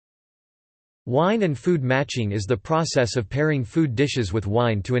Wine and food matching is the process of pairing food dishes with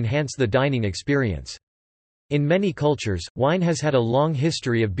wine to enhance the dining experience. In many cultures, wine has had a long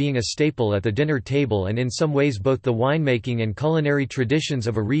history of being a staple at the dinner table, and in some ways both the winemaking and culinary traditions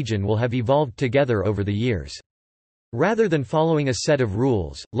of a region will have evolved together over the years. Rather than following a set of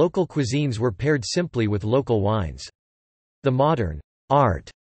rules, local cuisines were paired simply with local wines. The modern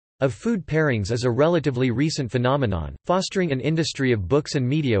art of food pairings is a relatively recent phenomenon, fostering an industry of books and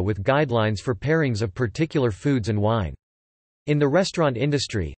media with guidelines for pairings of particular foods and wine. In the restaurant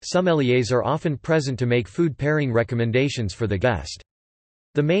industry, sommeliers are often present to make food pairing recommendations for the guest.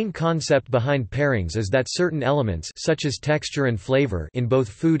 The main concept behind pairings is that certain elements such as texture and flavor in both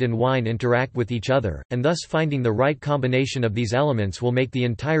food and wine interact with each other, and thus finding the right combination of these elements will make the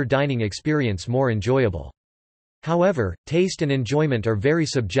entire dining experience more enjoyable. However, taste and enjoyment are very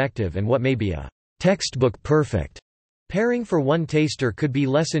subjective, and what may be a textbook perfect pairing for one taster could be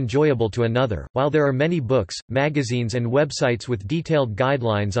less enjoyable to another. While there are many books, magazines, and websites with detailed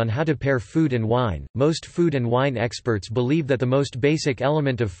guidelines on how to pair food and wine, most food and wine experts believe that the most basic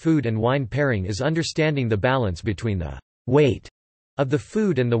element of food and wine pairing is understanding the balance between the weight of the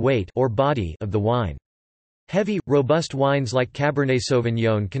food and the weight or body of the wine. Heavy, robust wines like Cabernet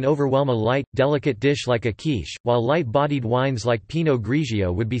Sauvignon can overwhelm a light, delicate dish like a quiche, while light-bodied wines like Pinot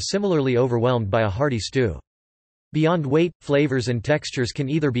Grigio would be similarly overwhelmed by a hearty stew. Beyond weight, flavors and textures can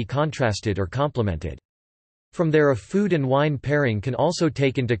either be contrasted or complemented. From there, a food and wine pairing can also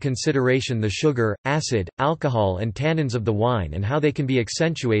take into consideration the sugar, acid, alcohol and tannins of the wine and how they can be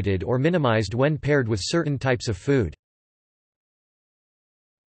accentuated or minimized when paired with certain types of food.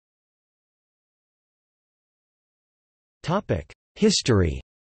 History.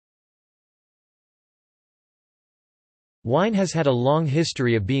 Wine has had a long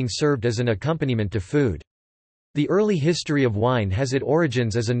history of being served as an accompaniment to food. The early history of wine has its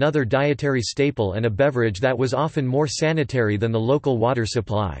origins as another dietary staple and a beverage that was often more sanitary than the local water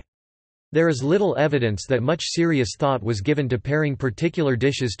supply. There is little evidence that much serious thought was given to pairing particular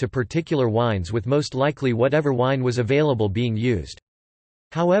dishes to particular wines, with most likely whatever wine was available being used.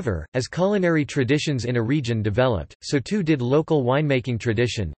 However, as culinary traditions in a region developed, so too did local winemaking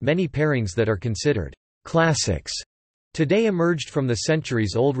tradition. Many pairings that are considered classics today emerged from the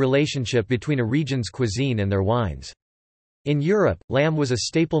centuries-old relationship between a region's cuisine and their wines. In Europe, lamb was a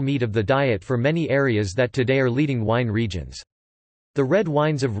staple meat of the diet for many areas that today are leading wine regions. The red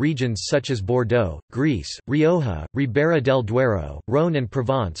wines of regions such as Bordeaux, Greece, Rioja, Ribera del Duero, Rhône and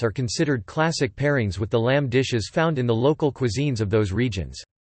Provence are considered classic pairings with the lamb dishes found in the local cuisines of those regions.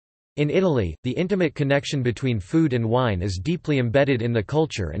 In Italy, the intimate connection between food and wine is deeply embedded in the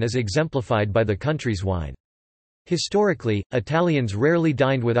culture and is exemplified by the country's wine. Historically, Italians rarely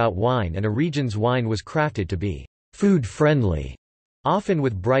dined without wine, and a region's wine was crafted to be food-friendly, often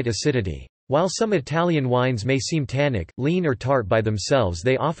with bright acidity. While some Italian wines may seem tannic, lean or tart by themselves,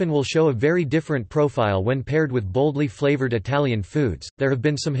 they often will show a very different profile when paired with boldly flavored Italian foods. There have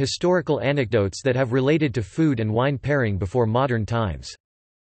been some historical anecdotes that have related to food and wine pairing before modern times.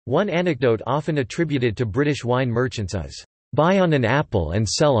 One anecdote often attributed to British wine merchants is, "Buy on an apple and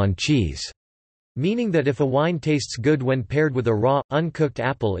sell on cheese," meaning that if a wine tastes good when paired with a raw, uncooked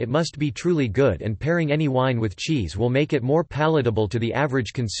apple, it must be truly good, and pairing any wine with cheese will make it more palatable to the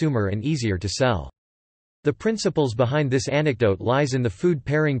average consumer and easier to sell. The principles behind this anecdote lies in the food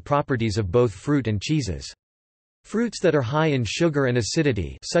pairing properties of both fruit and cheeses. Fruits that are high in sugar and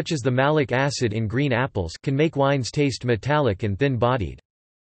acidity, such as the malic acid in green apples, can make wines taste metallic and thin-bodied.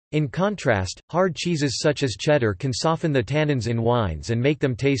 In contrast, hard cheeses such as cheddar can soften the tannins in wines and make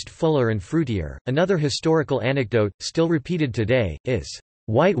them taste fuller and fruitier. Another historical anecdote, still repeated today, is,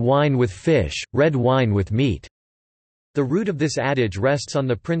 "White wine with fish, red wine with meat." The root of this adage rests on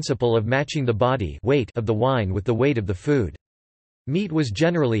the principle of matching the body weight of the wine with the weight of the food. Meat was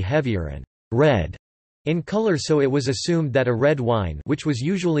generally heavier and red in color, so it was assumed that a red wine, which was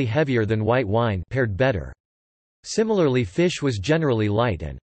usually heavier than white wine, paired better. Similarly, fish was generally light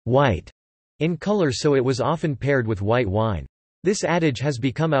and white in color, so it was often paired with white wine. This adage has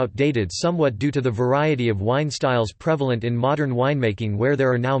become outdated somewhat due to the variety of wine styles prevalent in modern winemaking, where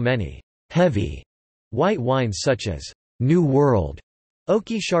there are now many heavy white wines such as New World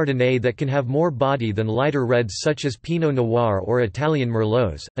oaky Chardonnay that can have more body than lighter reds such as Pinot Noir or Italian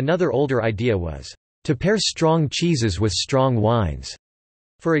Merlots. Another older idea was to pair strong cheeses with strong wines.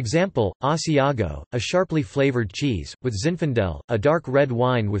 For example, Asiago, a sharply flavored cheese, with Zinfandel, a dark red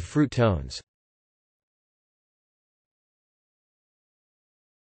wine with fruit tones.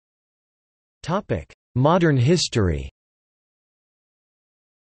 Modern history.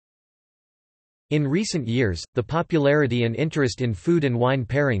 In recent years, the popularity and interest in food and wine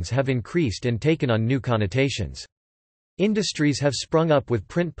pairings have increased and taken on new connotations. Industries have sprung up with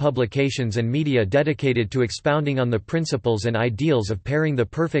print publications and media dedicated to expounding on the principles and ideals of pairing the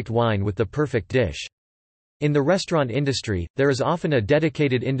perfect wine with the perfect dish. In the restaurant industry, there is often a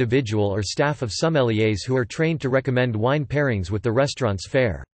dedicated individual or staff of sommeliers who are trained to recommend wine pairings with the restaurant's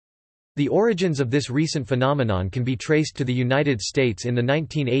fare. The origins of this recent phenomenon can be traced to the United States in the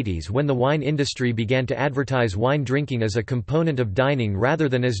 1980s when the wine industry began to advertise wine drinking as a component of dining rather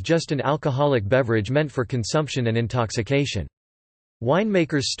than as just an alcoholic beverage meant for consumption and intoxication.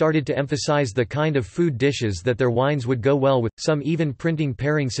 Winemakers started to emphasize the kind of food dishes that their wines would go well with, some even printing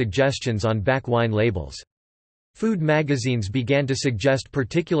pairing suggestions on back wine labels. Food magazines began to suggest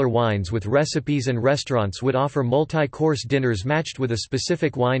particular wines with recipes, and restaurants would offer multi-course dinners matched with a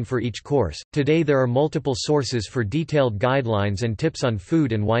specific wine for each course. Today there are multiple sources for detailed guidelines and tips on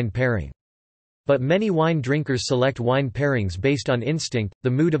food and wine pairing. But many wine drinkers select wine pairings based on instinct,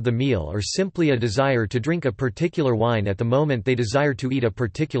 the mood of the meal, or simply a desire to drink a particular wine at the moment they desire to eat a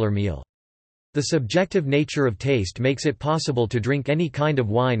particular meal. The subjective nature of taste makes it possible to drink any kind of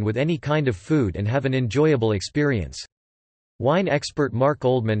wine with any kind of food and have an enjoyable experience. Wine expert Mark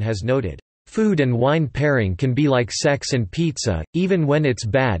Oldman has noted, "Food and wine pairing can be like sex and pizza, even when it's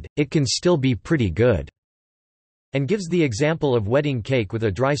bad, it can still be pretty good," and gives the example of wedding cake with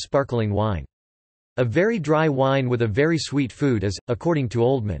a dry sparkling wine. A very dry wine with a very sweet food is, according to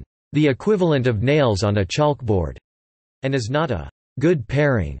Oldman, the equivalent of nails on a chalkboard, and is not a good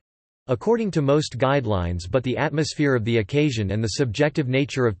pairing according to most guidelines, but the atmosphere of the occasion and the subjective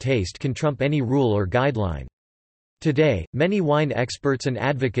nature of taste can trump any rule or guideline. Today, many wine experts and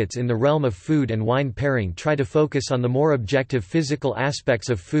advocates in the realm of food and wine pairing try to focus on the more objective physical aspects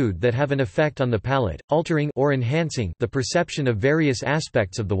of food that have an effect on the palate, altering or enhancing the perception of various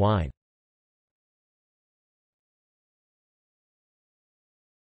aspects of the wine.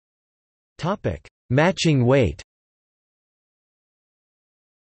 Matching weight.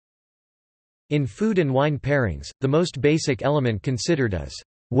 In food and wine pairings, the most basic element considered is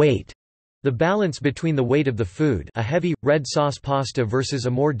weight. The balance between the weight of the food, a heavy, red sauce pasta versus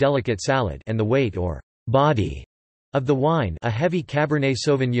a more delicate salad, and the weight or body of the wine, a heavy Cabernet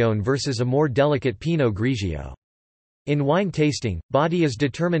Sauvignon versus a more delicate Pinot Grigio. In wine tasting, body is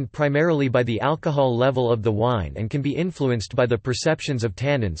determined primarily by the alcohol level of the wine and can be influenced by the perceptions of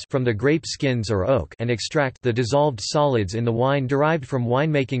tannins from the grape skins or oak and extract the dissolved solids in the wine derived from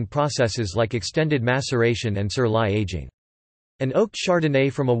winemaking processes like extended maceration and sur-lie aging. An oaked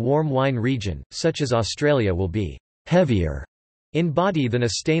Chardonnay from a warm wine region, such as Australia, will be heavier in body than a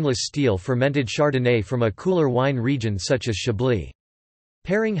stainless steel fermented Chardonnay from a cooler wine region such as Chablis.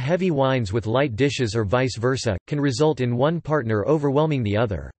 Pairing heavy wines with light dishes or vice versa, can result in one partner overwhelming the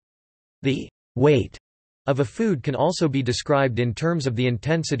other. The weight of a food can also be described in terms of the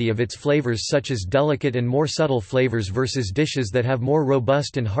intensity of its flavors, such as delicate and more subtle flavors versus dishes that have more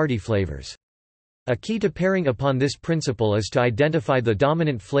robust and hearty flavors. A key to pairing upon this principle is to identify the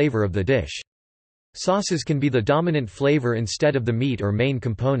dominant flavor of the dish. Sauces can be the dominant flavor instead of the meat or main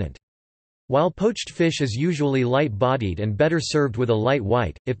component. While poached fish is usually light-bodied and better served with a light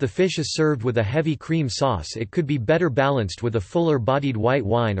white, if the fish is served with a heavy cream sauce it could be better balanced with a fuller-bodied white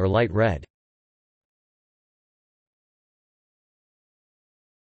wine or light red.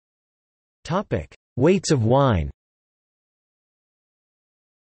 Weights of wine.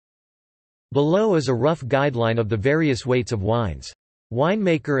 Below is a rough guideline of the various weights of wines.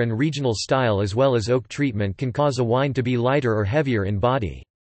 Winemaker and regional style as well as oak treatment can cause a wine to be lighter or heavier in body.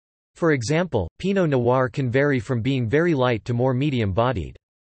 For example, Pinot Noir can vary from being very light to more medium-bodied.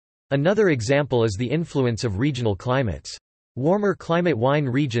 Another example is the influence of regional climates. Warmer climate wine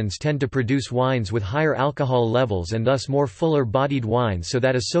regions tend to produce wines with higher alcohol levels and thus more fuller-bodied wines, so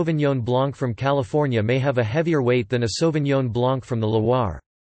that a Sauvignon Blanc from California may have a heavier weight than a Sauvignon Blanc from the Loire.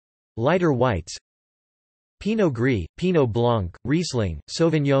 Lighter whites: Pinot Gris, Pinot Blanc, Riesling,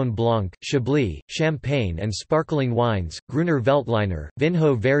 Sauvignon Blanc, Chablis, Champagne and sparkling wines, Gruner Veltliner,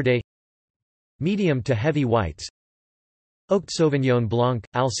 Vinho Verde. Medium to heavy whites: Oaked Sauvignon Blanc,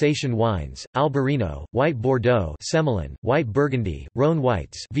 Alsatian wines, Albarino, White Bordeaux, Semillon, White Burgundy, Rhone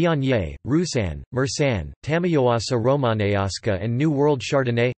whites, Viognier, Roussanne, Mersanne, Tamayoasa Romanesca and New World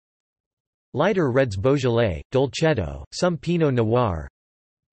Chardonnay. Lighter reds: Beaujolais, Dolcetto, some Pinot Noir.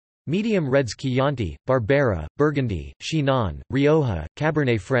 Medium reds: Chianti, Barbera, Burgundy, Chinon, Rioja,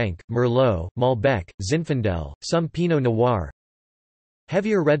 Cabernet Franc, Merlot, Malbec, Zinfandel, some Pinot Noir.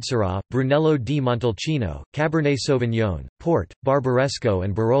 Heavier red: Syrah, Brunello di Montalcino, Cabernet Sauvignon, Port, Barbaresco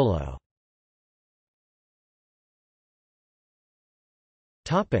and Barolo.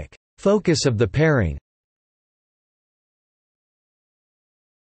 focus of the pairing.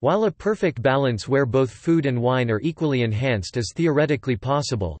 While a perfect balance where both food and wine are equally enhanced is theoretically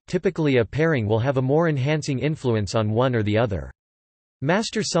possible, typically a pairing will have a more enhancing influence on one or the other.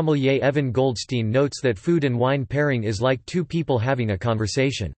 Master sommelier Evan Goldstein notes that food and wine pairing is like two people having a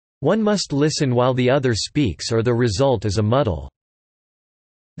conversation. One must listen while the other speaks or the result is a muddle.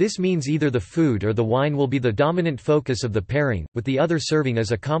 This means either the food or the wine will be the dominant focus of the pairing, with the other serving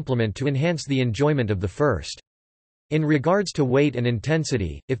as a complement to enhance the enjoyment of the first. In regards to weight and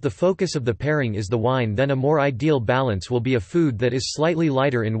intensity, if the focus of the pairing is the wine, then a more ideal balance will be a food that is slightly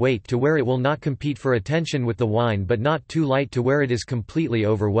lighter in weight to where it will not compete for attention with the wine but not too light to where it is completely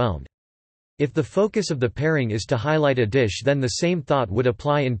overwhelmed. If the focus of the pairing is to highlight a dish, then the same thought would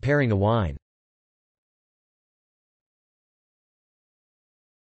apply in pairing a wine.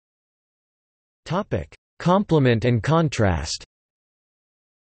 Complement and contrast.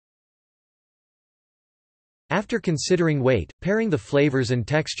 After considering weight, pairing the flavors and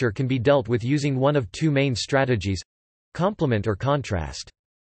texture can be dealt with using one of two main strategies: complement or contrast.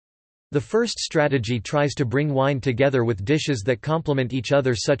 The first strategy tries to bring wine together with dishes that complement each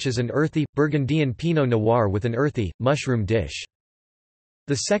other, such as an earthy, Burgundian Pinot Noir with an earthy, mushroom dish.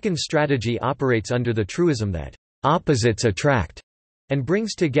 The second strategy operates under the truism that opposites attract, and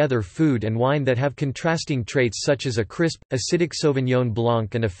brings together food and wine that have contrasting traits, such as a crisp, acidic Sauvignon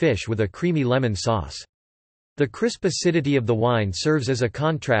Blanc and a fish with a creamy lemon sauce. The crisp acidity of the wine serves as a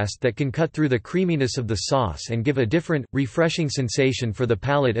contrast that can cut through the creaminess of the sauce and give a different, refreshing sensation for the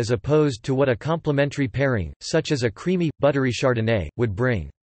palate as opposed to what a complementary pairing, such as a creamy, buttery Chardonnay, would bring.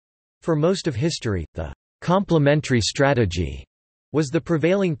 For most of history, the complementary strategy was the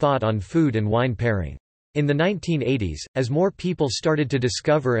prevailing thought on food and wine pairing. In the 1980s, as more people started to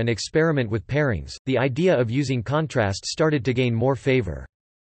discover and experiment with pairings, the idea of using contrast started to gain more favor.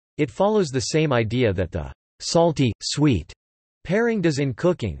 It follows the same idea that the salty, sweet pairing does in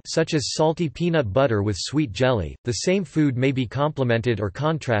cooking, such as salty peanut butter with sweet jelly. The same food may be complemented or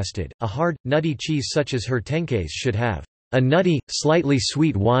contrasted. A hard, nutty cheese such as Hertenques should have a nutty, slightly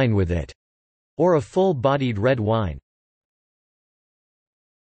sweet wine with it, or a full-bodied red wine.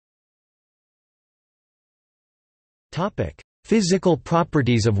 Topic: Physical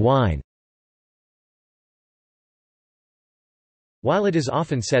properties of wine. While it is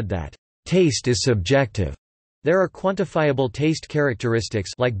often said that taste is subjective, there are quantifiable taste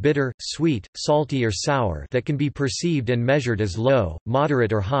characteristics like bitter, sweet, salty or sour that can be perceived and measured as low,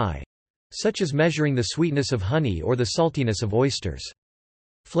 moderate or high, such as measuring the sweetness of honey or the saltiness of oysters.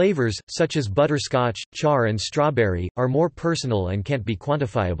 Flavors, such as butterscotch, char and strawberry, are more personal and can't be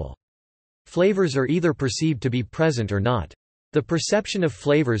quantifiable. Flavors are either perceived to be present or not. The perception of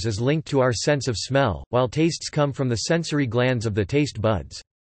flavors is linked to our sense of smell, while tastes come from the sensory glands of the taste buds.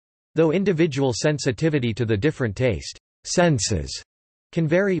 Though individual sensitivity to the different taste senses can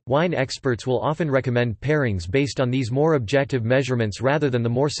vary, wine experts will often recommend pairings based on these more objective measurements rather than the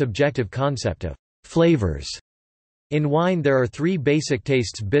more subjective concept of flavors. In wine there are three basic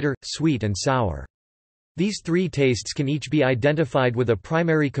tastes: bitter, sweet and sour. These three tastes can each be identified with a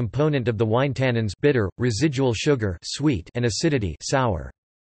primary component of the wine: tannins bitter, residual sugar sweet, and acidity sour.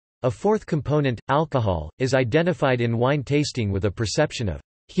 A fourth component, alcohol, is identified in wine tasting with a perception of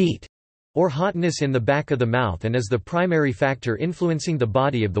heat or hotness in the back of the mouth and is the primary factor influencing the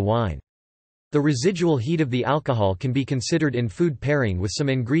body of the wine. The residual heat of the alcohol can be considered in food pairing, with some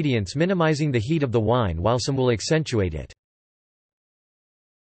ingredients minimizing the heat of the wine while some will accentuate it.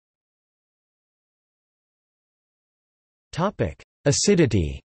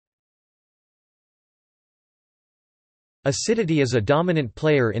 Acidity. Acidity is a dominant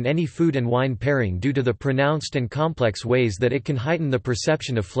player in any food and wine pairing due to the pronounced and complex ways that it can heighten the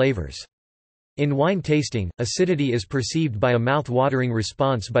perception of flavors. In wine tasting, acidity is perceived by a mouth-watering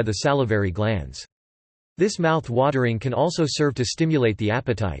response by the salivary glands. This mouth-watering can also serve to stimulate the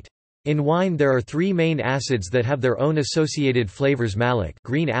appetite. In wine there are three main acids that have their own associated flavors: malic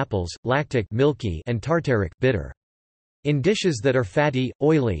green apples, lactic milky, and tartaric bitter. In dishes that are fatty,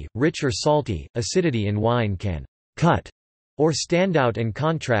 oily, rich or salty, acidity in wine can cut or stand out and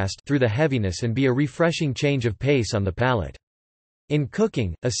contrast through the heaviness and be a refreshing change of pace on the palate. In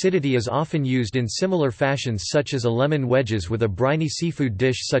cooking, acidity is often used in similar fashions, such as a lemon wedges with a briny seafood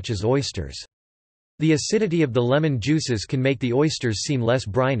dish such as oysters. The acidity of the lemon juices can make the oysters seem less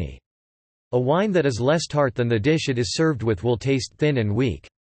briny. A wine that is less tart than the dish it is served with will taste thin and weak.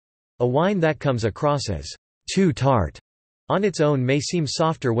 A wine that comes across as too tart on its own may seem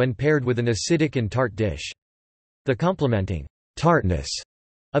softer when paired with an acidic and tart dish. The complementing tartness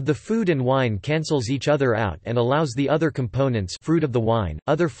of the food and wine cancels each other out and allows the other components fruit of the wine,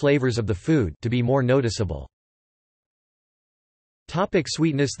 other flavors of the food to be more noticeable.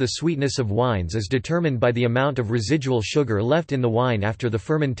 Sweetness. The sweetness of wines is determined by the amount of residual sugar left in the wine after the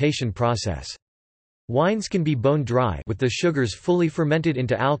fermentation process. Wines can be bone-dry with the sugars fully fermented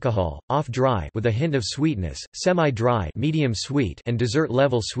into alcohol, off-dry with a hint of sweetness, semi-dry medium sweet and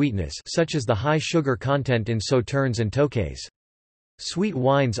dessert-level sweetness such as the high sugar content in sauternes and tokais. Sweet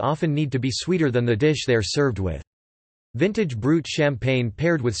wines often need to be sweeter than the dish they are served with. Vintage Brut champagne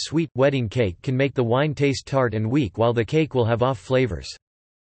paired with sweet, wedding cake can make the wine taste tart and weak while the cake will have off flavors.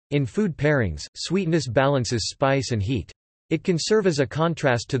 In food pairings, sweetness balances spice and heat. It can serve as a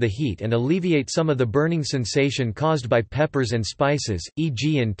contrast to the heat and alleviate some of the burning sensation caused by peppers and spices,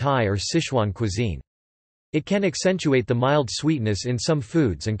 e.g. in Thai or Sichuan cuisine. It can accentuate the mild sweetness in some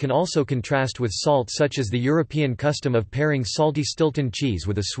foods and can also contrast with salt, such as the European custom of pairing salty Stilton cheese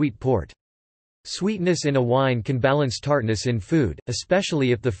with a sweet port. Sweetness in a wine can balance tartness in food,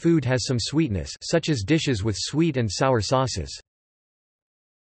 especially if the food has some sweetness, such as dishes with sweet and sour sauces.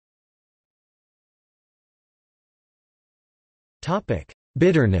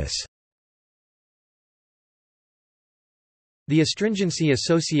 Bitterness. The astringency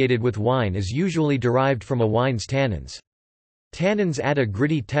associated with wine is usually derived from a wine's tannins. Tannins add a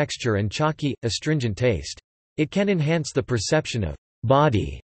gritty texture and chalky, astringent taste. It can enhance the perception of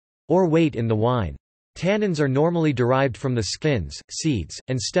body or weight in the wine. Tannins are normally derived from the skins, seeds,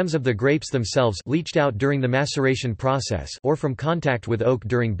 and stems of the grapes themselves, leached out during the maceration process, or from contact with oak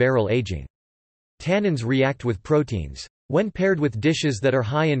during barrel aging. Tannins react with proteins. When paired with dishes that are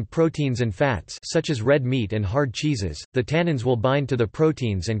high in proteins and fats, such as red meat and hard cheeses, the tannins will bind to the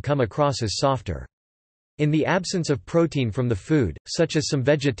proteins and come across as softer. In the absence of protein from the food, such as some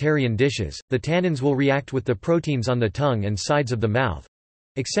vegetarian dishes, the tannins will react with the proteins on the tongue and sides of the mouth,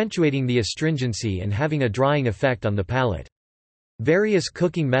 accentuating the astringency and having a drying effect on the palate. Various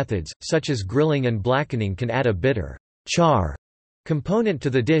cooking methods, such as grilling and blackening, can add a bitter char component to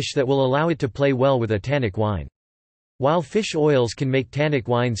the dish that will allow it to play well with a tannic wine. While fish oils can make tannic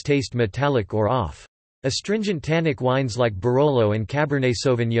wines taste metallic or off. Astringent tannic wines like Barolo and Cabernet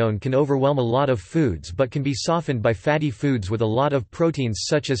Sauvignon can overwhelm a lot of foods but can be softened by fatty foods with a lot of proteins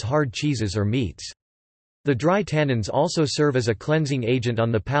such as hard cheeses or meats. The dry tannins also serve as a cleansing agent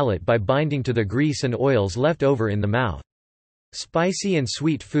on the palate by binding to the grease and oils left over in the mouth. Spicy and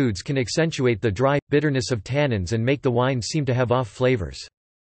sweet foods can accentuate the dry, bitterness of tannins and make the wine seem to have off flavors.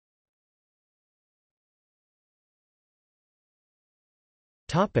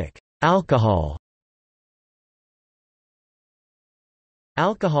 Alcohol.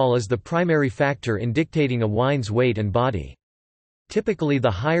 Alcohol is the primary factor in dictating a wine's weight and body. Typically,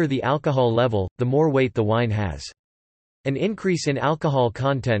 the higher the alcohol level, the more weight the wine has. An increase in alcohol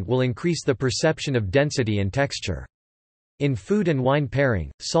content will increase the perception of density and texture. In food and wine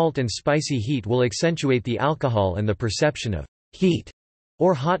pairing, salt and spicy heat will accentuate the alcohol and the perception of heat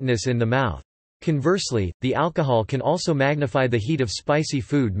or hotness in the mouth. Conversely, the alcohol can also magnify the heat of spicy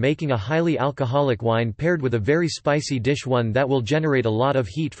food, making a highly alcoholic wine paired with a very spicy dish one that will generate a lot of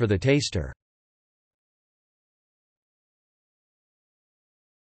heat for the taster.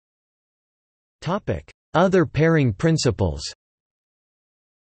 Other pairing principles.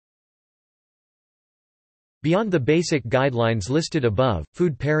 Beyond the basic guidelines listed above,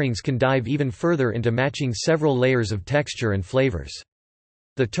 food pairings can dive even further into matching several layers of texture and flavors.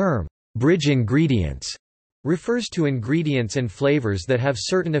 The term bridge ingredients refers to ingredients and flavors that have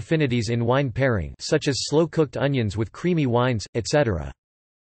certain affinities in wine pairing, such as slow-cooked onions with creamy wines, etc.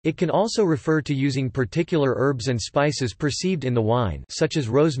 It can also refer to using particular herbs and spices perceived in the wine, such as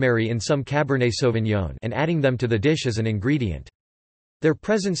rosemary in some Cabernet Sauvignon, and adding them to the dish as an ingredient. Their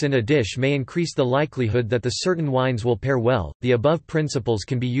presence in a dish may increase the likelihood that the certain wines will pair well. The above principles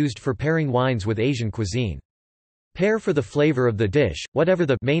can be used for pairing wines with Asian cuisine. Pair for the flavor of the dish, whatever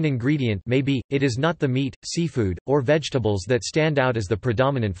the main ingredient may be. It is not the meat, seafood, or vegetables that stand out as the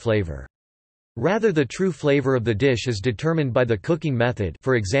predominant flavor. Rather, the true flavor of the dish is determined by the cooking method.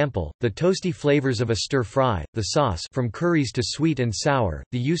 For example, the toasty flavors of a stir-fry, the sauce from curries to sweet and sour,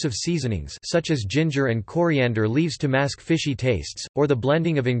 the use of seasonings such as ginger and coriander leaves to mask fishy tastes, or the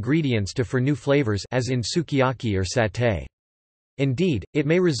blending of ingredients to for new flavors as in sukiyaki or satay. Indeed, it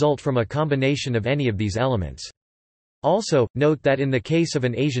may result from a combination of any of these elements. Also, note that in the case of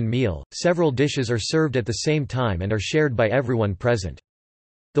an Asian meal, several dishes are served at the same time and are shared by everyone present.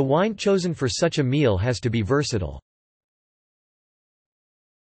 The wine chosen for such a meal has to be versatile.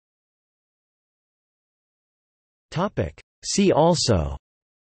 See also: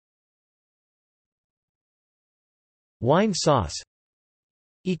 wine sauce,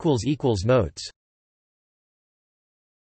 Notes